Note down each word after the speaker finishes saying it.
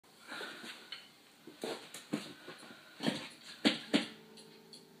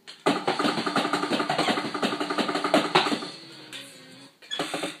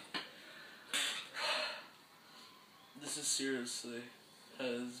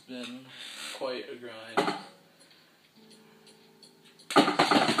been quite a grind.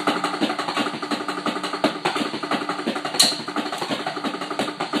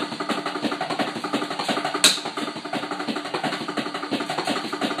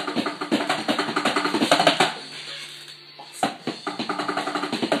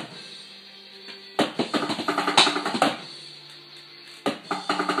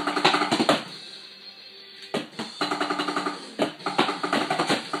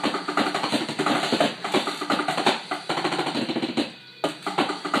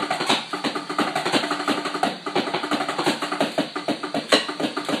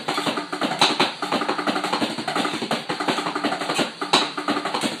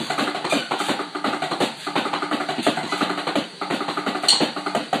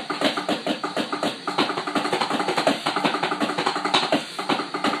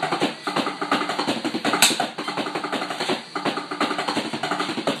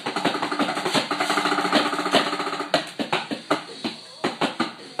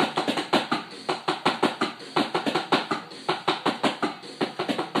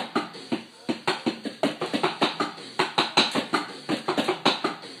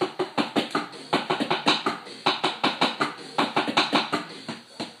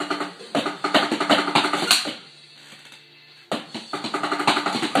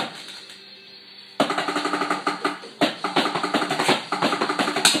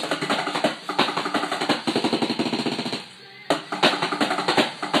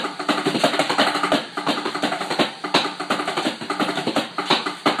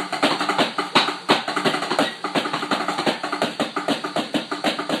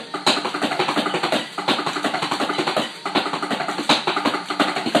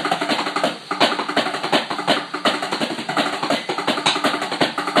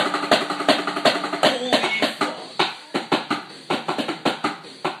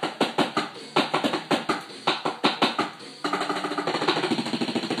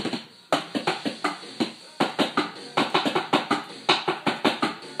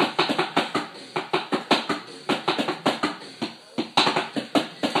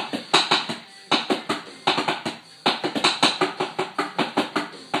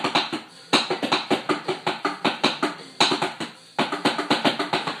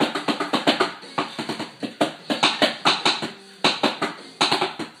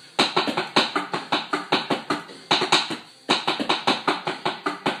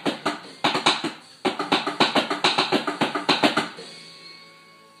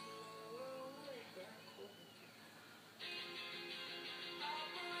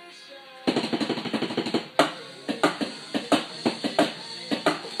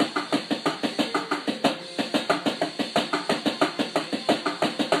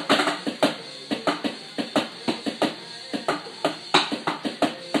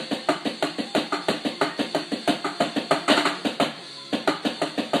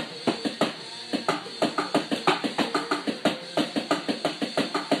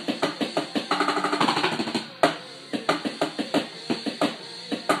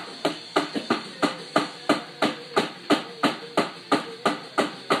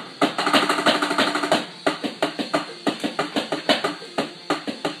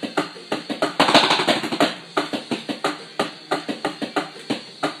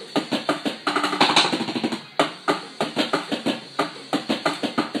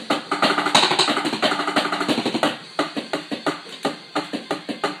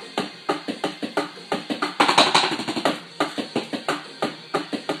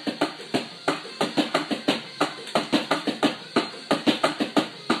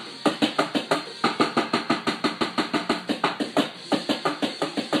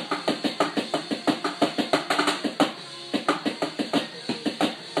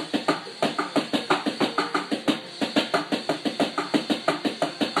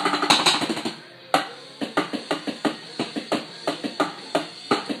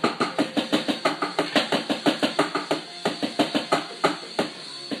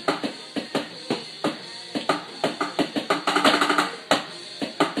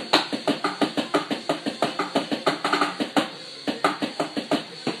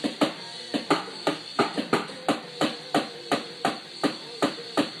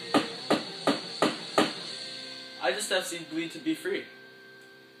 I just have seen Bled to be free.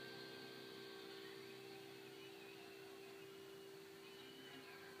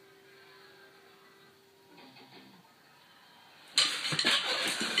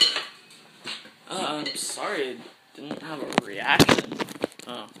 I'm sorry, I didn't have a reaction.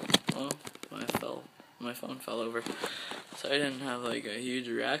 Oh, well, my phone fell over. So I didn't have like a huge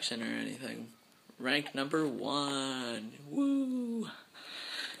reaction or anything. Rank number 1. Woo!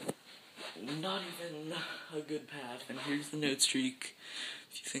 not even a good path, and here's the note streak,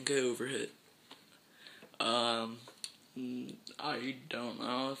 if you think I overhit. I don't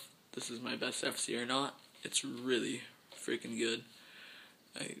know if this is my best FC or not. It's really freaking good.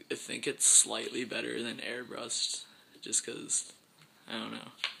 I think it's slightly better than Airbrushed, just because, I don't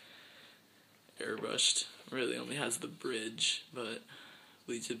know. Airbrushed really only has the bridge, but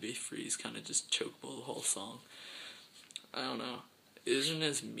Bleed to Be Free is kind of just chokeable the whole song. I don't know. It isn't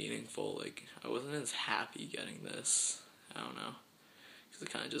as meaningful. Like, I wasn't as happy getting this. I don't know. Because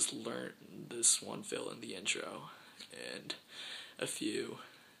I kind of just learned this one fill in the intro and a few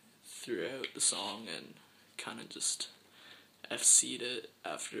throughout the song and kind of just FC'd it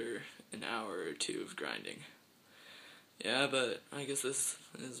after an hour or two of grinding. Yeah, but I guess this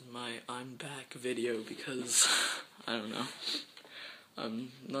is my I'm back video because, I don't know,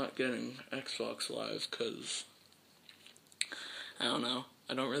 I'm not getting Xbox Live because, I don't know,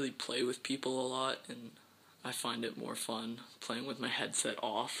 I don't really play with people a lot, and I find it more fun playing with my headset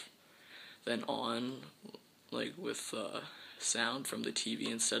off than on, like with sound from the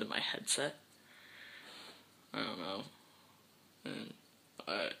TV instead of my headset. I don't know, and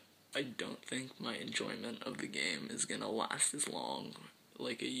I don't think my enjoyment of the game is gonna last as long,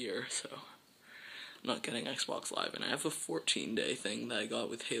 like a year, so I'm not getting Xbox Live. And I have a 14-day thing that I got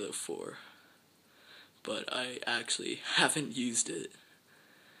with Halo 4, but I actually haven't used it,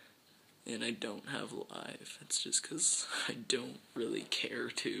 and I don't have Live. It's just because I don't really care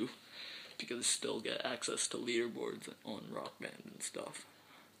to, because I still get access to leaderboards on Rock Band and stuff,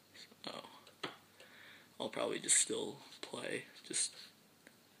 so I'll probably just still play, just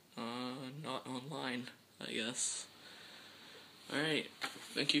not online, I guess. Alright,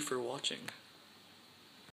 thank you for watching.